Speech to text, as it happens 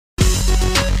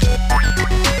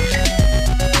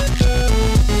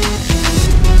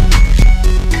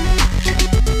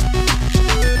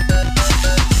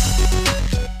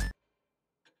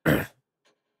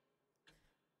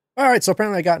Alright, so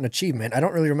apparently I got an achievement. I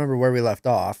don't really remember where we left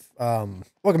off.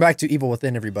 Welcome back to Evil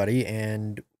Within, everybody,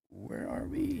 and where are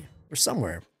we? We're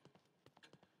somewhere.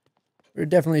 We're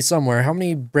definitely somewhere. How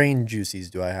many brain juices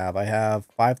do I have? I have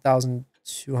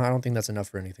 5,200. I don't think that's enough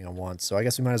for anything I want, so I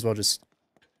guess we might as well just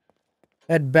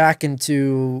head back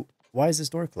into... Why is this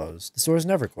door closed? This door is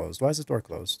never closed. Why is this door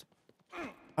closed? I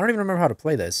don't even remember how to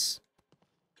play this.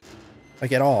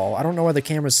 Like, at all. I don't know why the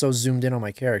camera's so zoomed in on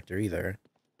my character, either.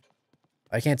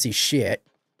 I can't see shit.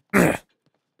 I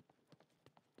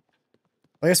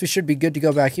guess we should be good to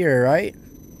go back here, right?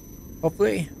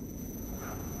 Hopefully.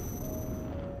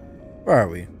 Where are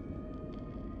we?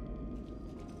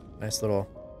 Nice little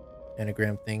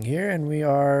anagram thing here, and we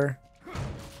are...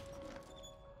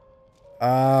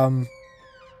 Yeah,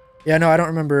 no, I don't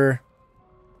remember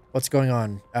what's going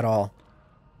on at all.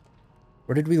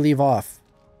 Where did we leave off?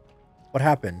 What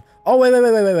happened? Oh,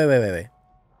 wait.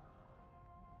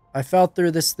 I fell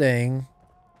through this thing.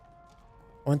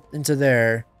 Went into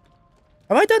there.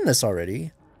 Have I done this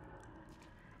already?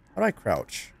 How do I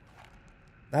crouch?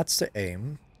 That's to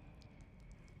aim.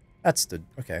 That's the...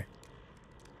 Okay.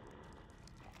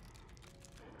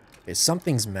 Okay,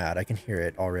 something's mad. I can hear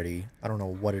it already. I don't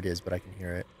know what it is, but I can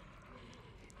hear it.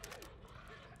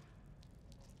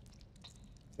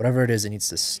 Whatever it is, it needs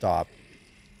to stop.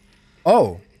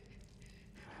 Oh!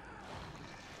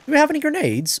 Do we have any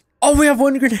grenades? Oh, we have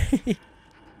one grenade!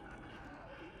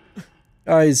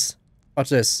 Guys, watch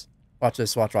this. Watch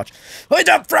this, watch. Wait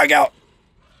up, frag out!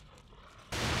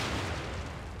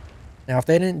 Now, if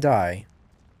they didn't die...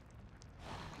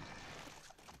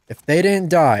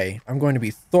 I'm going to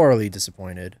be thoroughly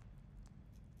disappointed.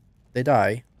 They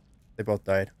die. They both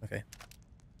died. Okay.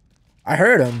 I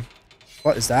heard them.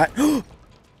 What is that? That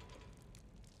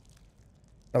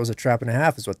was a trap and a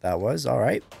half is what that was.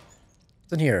 Alright.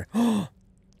 What's in here?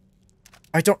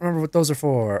 I don't remember what those are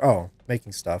for. Oh,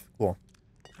 making stuff. Cool.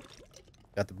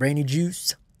 Got the brainy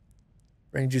juice.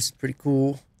 Brainy juice is pretty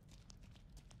cool.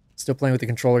 Still playing with the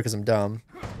controller because I'm dumb.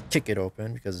 Kick it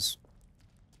open because...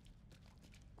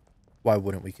 Why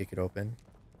wouldn't we kick it open?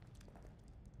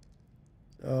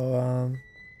 So,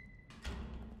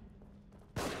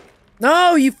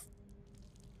 No, you...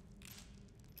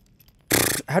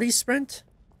 How do you sprint?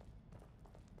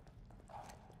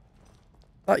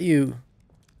 Thought you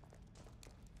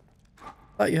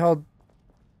held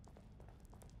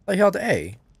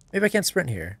A. Maybe I can't sprint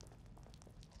here.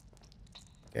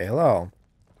 Okay, hello.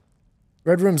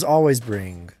 Red rooms always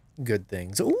bring good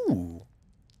things. Ooh.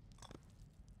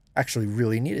 Actually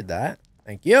really needed that.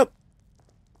 Thank you.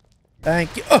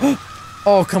 Thank you.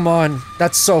 Oh, come on.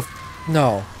 That's so...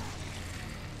 No.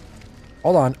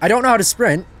 Hold on. I don't know how to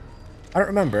sprint. I don't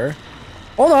remember.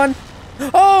 Hold on.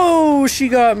 Oh, she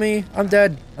got me. I'm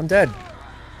dead. I'm dead.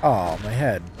 Oh, my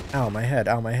head. Ow, my head.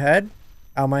 Ow, my head.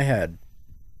 Ow, my head.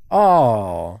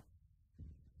 Oh.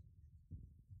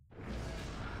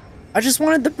 I just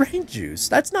wanted the brain juice.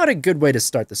 That's not a good way to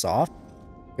start this off.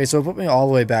 Okay, so it put me all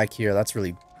the way back here. That's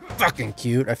really fucking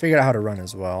cute. I figured out how to run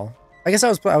as well. I guess I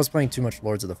was playing too much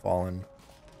Lords of the Fallen.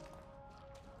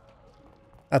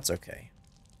 That's okay.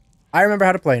 I remember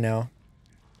how to play now.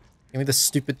 Give me the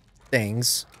stupid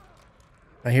things.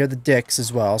 I hear the dicks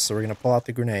as well, so we're gonna pull out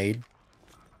the grenade.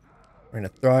 We're gonna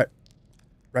throw it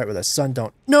right where the sun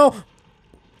don't... No!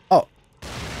 Oh.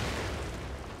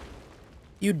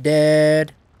 You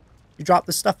dead. You dropped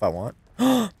the stuff I want.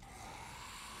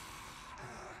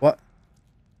 What?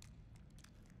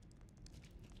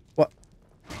 What?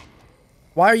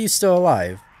 Why are you still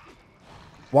alive?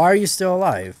 Why are you still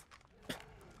alive?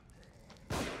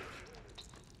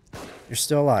 You're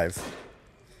still alive.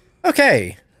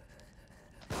 Okay.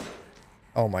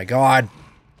 Oh my god.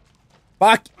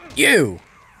 Fuck you!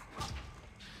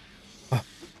 Oh,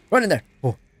 run in there!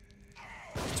 Oh.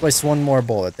 Let's waste one more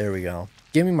bullet. There we go.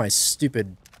 Give me my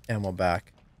stupid ammo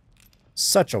back.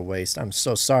 Such a waste. I'm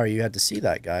so sorry you had to see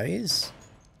that, guys.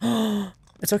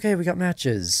 It's okay, we got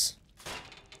matches.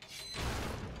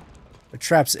 There are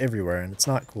traps everywhere, and it's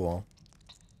not cool.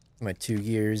 My 2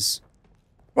 years.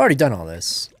 We've already done all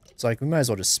this. It's like, we might as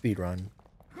well just speed run.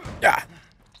 Yeah.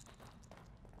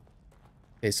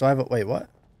 Okay, so I have a... Wait, what?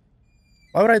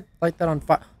 Why would I light that on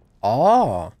fire?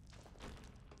 Oh.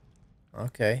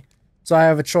 Okay. So I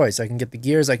have a choice. I can get the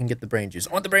gears, I can get the brain juice.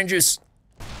 I want the brain juice!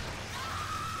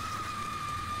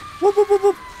 Whoop, whoop, whoop,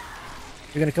 whoop.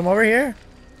 You're gonna come over here?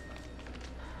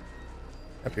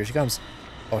 Up here she comes.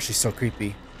 Oh, she's so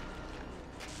creepy.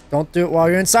 Don't do it while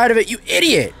you're inside of it, you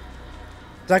idiot!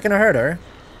 Is that gonna hurt her?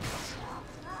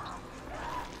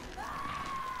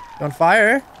 You on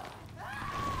fire?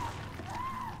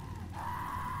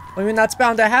 I mean, that's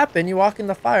bound to happen. You walk in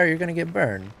the fire, you're gonna get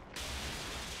burned.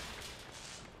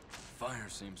 fire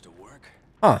seems to work.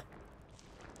 Huh.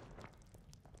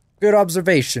 Good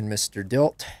observation, Mr.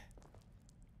 Dilt.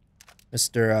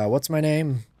 Mr. What's my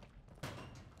name?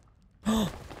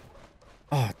 Oh,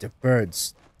 the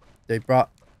birds. They brought...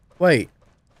 Wait.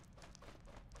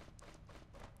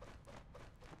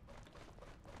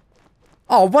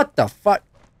 Oh, what the fuck?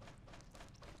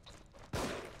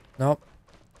 Nope.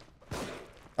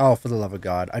 Oh, for the love of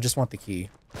God. I just want the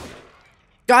key.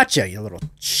 Gotcha, you little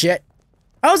shit.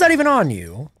 How is that even on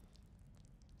you?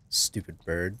 Stupid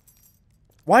bird.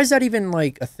 Why is that even,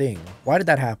 like, a thing? Why did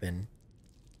that happen?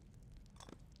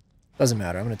 Doesn't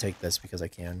matter. I'm gonna take this because I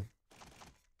can.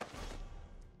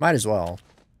 Might as well.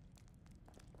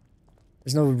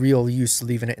 There's no real use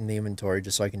leaving it in the inventory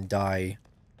just so I can die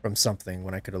from something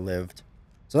when I could have lived.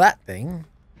 So that thing...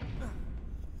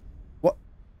 What?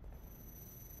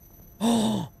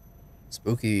 Oh!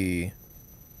 Spooky.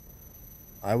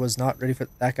 I was not ready for...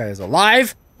 That guy is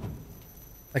alive?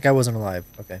 That guy wasn't alive.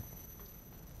 Okay.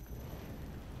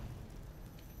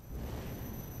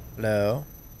 Hello?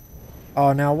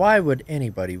 Oh, now why would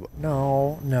anybody...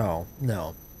 No, no,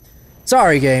 no.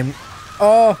 Sorry, game.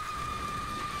 Oh.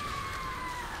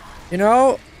 You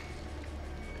know?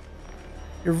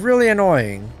 You're really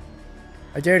annoying.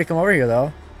 I dare you to come over here,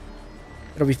 though.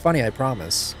 It'll be funny, I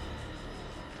promise.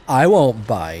 I won't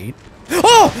bite.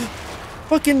 Oh!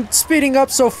 Fucking speeding up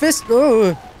so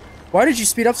Ugh. Why did you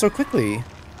speed up so quickly?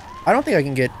 I don't think I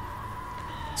can get...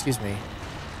 Excuse me.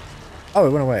 Oh,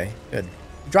 it went away. Good.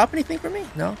 Drop anything for me?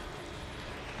 No?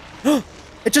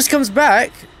 It just comes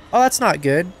back. Oh, that's not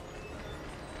good.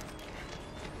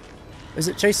 Is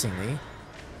it chasing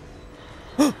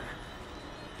me?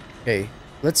 Okay,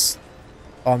 let's...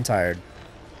 Oh, I'm tired.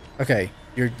 Okay,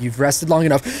 you've rested long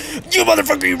enough. You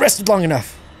motherfucker, you rested long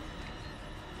enough.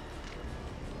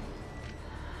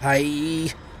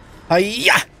 Hi.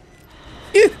 Hi-ya!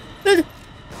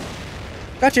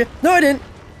 Gotcha. No, I didn't.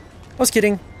 I was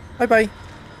kidding. Bye-bye.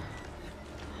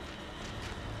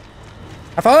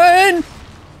 Have fun!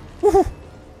 Woohoo!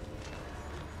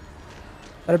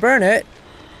 Did I burn it?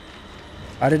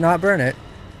 I did not burn it.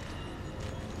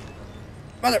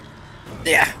 Mother...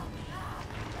 Yeah!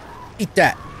 Eat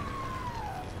that.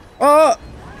 Oh!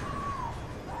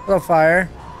 Hello, fire.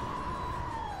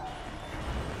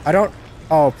 I don't...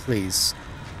 Oh, please.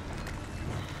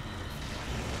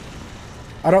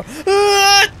 I don't...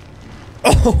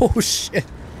 Oh, shit.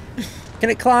 Can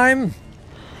it climb?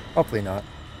 Hopefully not.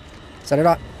 Set it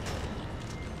up.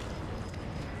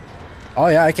 Oh,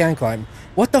 yeah, I can climb.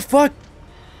 What the fuck?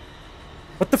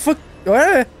 What the fuck?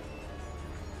 What?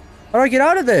 How do I get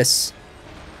out of this?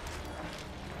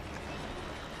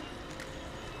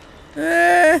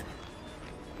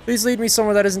 Please lead me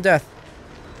somewhere that isn't death.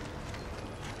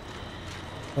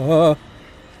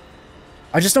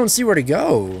 I just don't see where to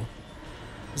go.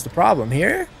 What's the problem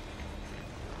here?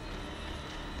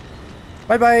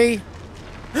 Bye-bye.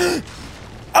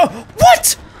 Oh,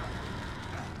 what?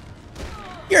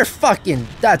 You're fucking...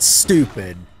 That's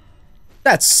stupid.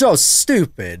 That's so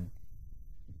stupid.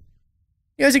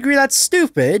 You guys agree that's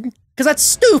stupid? Because that's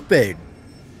stupid.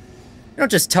 You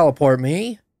don't just teleport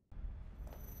me.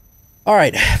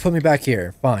 Alright, put me back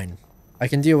here. Fine. I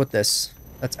can deal with this.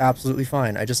 That's absolutely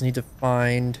fine. I just need to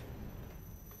find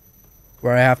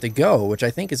where I have to go, which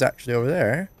I think is actually over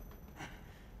there.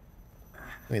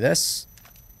 Give me this.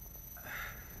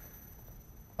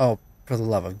 Oh, for the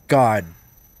love of God.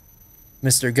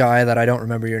 Mr. Guy that I don't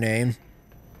remember your name.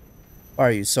 Why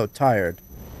are you so tired?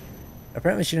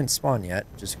 Apparently she didn't spawn yet,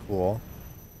 which is cool.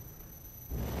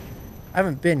 I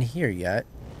haven't been here yet.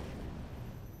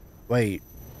 Wait.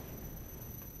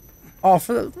 Oh,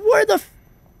 for the... Where the...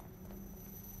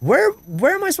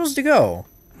 Where am I supposed to go?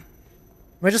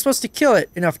 Am I just supposed to kill it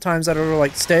enough times that it'll,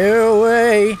 like, stay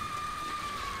away?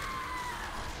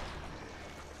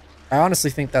 I honestly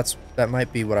think that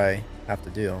might be what I have to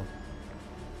do.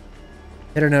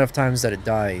 Hit it enough times that it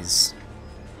dies.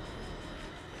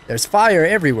 There's fire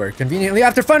everywhere, conveniently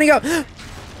after finding out...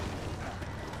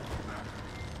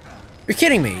 You're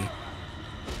kidding me.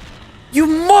 You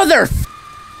mother...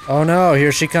 Oh no,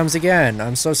 here she comes again.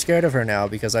 I'm so scared of her now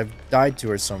because I've died to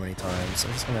her so many times.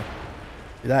 I'm just gonna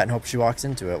do that and hope she walks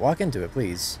into it. Walk into it,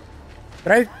 please.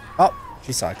 Did I... Oh,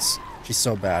 she sucks. She's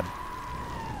so bad.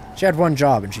 She had one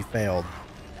job and she failed.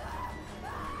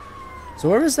 So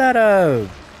where was that,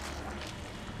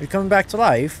 You're coming back to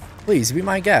life? Please, be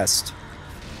my guest.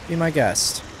 Be my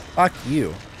guest. Fuck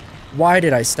you. Why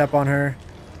did I step on her?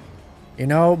 You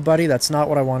know, buddy, that's not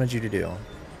what I wanted you to do.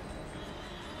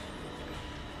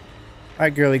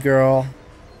 Alright, girly girl.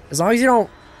 As long as you don't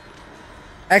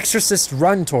exorcist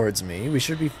run towards me, we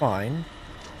should be fine.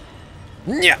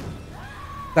 Yeah.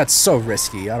 That's so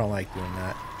risky. I don't like doing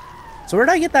that. So where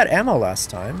did I get that ammo last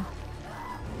time?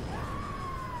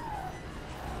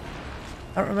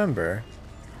 I don't remember.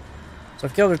 So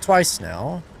I've killed her twice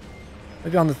now.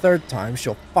 Maybe on the third time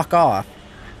she'll fuck off.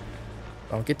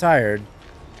 Don't get tired.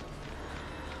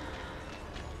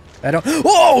 I don't.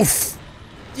 Oh!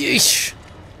 Yeesh!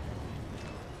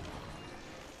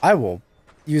 I will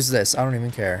use this. I don't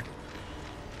even care.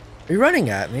 Are you running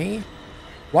at me?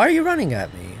 Why are you running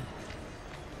at me?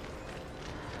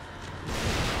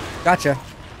 Gotcha.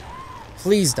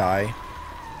 Please die.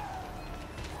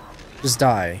 Just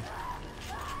die.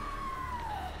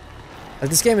 Like,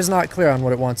 this game is not clear on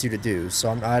what it wants you to do, so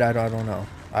I don't know.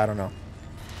 I don't know.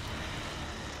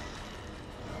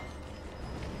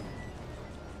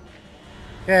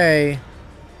 Okay.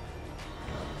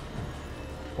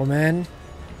 Woman.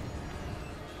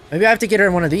 Maybe I have to get her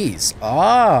in one of these.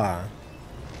 Ah.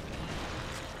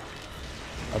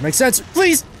 That makes sense.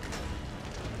 Please!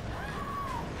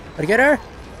 Did I get her?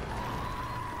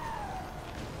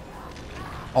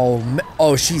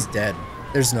 Oh, she's dead.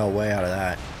 There's no way out of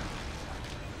that.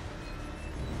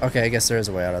 Okay, I guess there is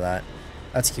a way out of that.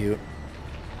 That's cute.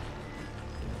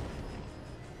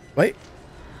 Wait.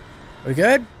 We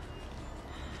good?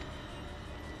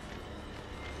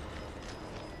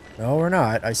 No, we're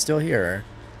not. I still hear her.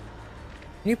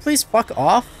 Can you please fuck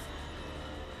off?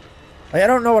 Like, I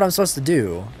don't know what I'm supposed to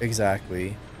do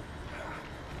exactly.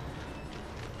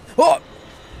 Oh!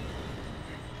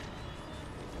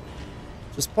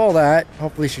 Just pull that.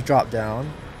 Hopefully she dropped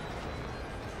down.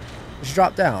 Did she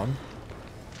drop down?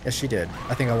 Yes, she did.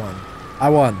 I think I won. I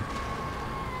won.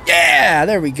 Yeah!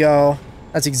 There we go.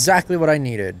 That's exactly what I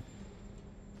needed.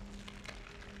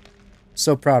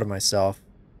 So proud of myself.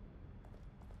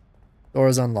 Door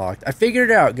is unlocked. I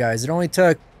figured it out, guys. It only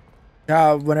took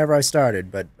whenever I started,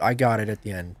 but I got it at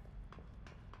the end.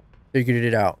 Figured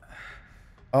it out.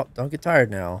 Oh, don't get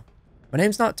tired now. My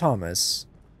name's not Thomas.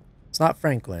 It's not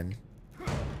Franklin.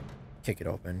 Kick it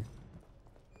open.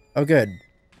 Oh, good.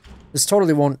 This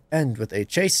totally won't end with a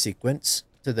chase sequence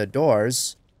to the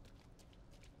doors.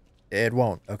 It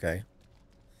won't. Okay.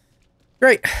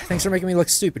 Great. Thanks for making me look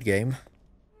stupid, game.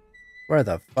 Where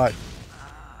the fuck?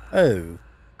 Oh.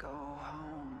 Go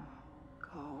home. Go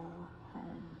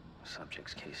home.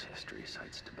 Subject's case history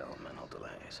cites developmental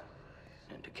delays.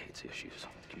 Indicates issues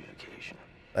with communication.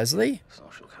 Leslie?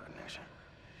 Social cognition.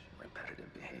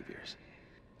 Repetitive behaviors.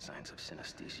 Signs of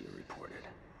synesthesia reported.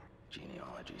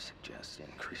 Genealogy suggests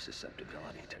increased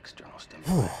susceptibility to external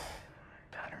stimuli.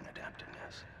 Pattern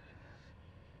adaptiveness.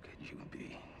 Could you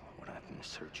be what I've been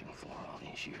searching for all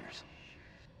these years?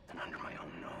 And under my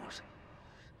own nose.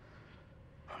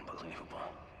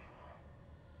 Unbelievable.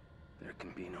 There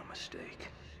can be no mistake.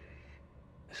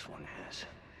 This one is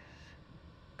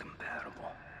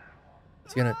compatible.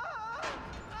 It's gonna...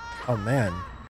 Oh, man.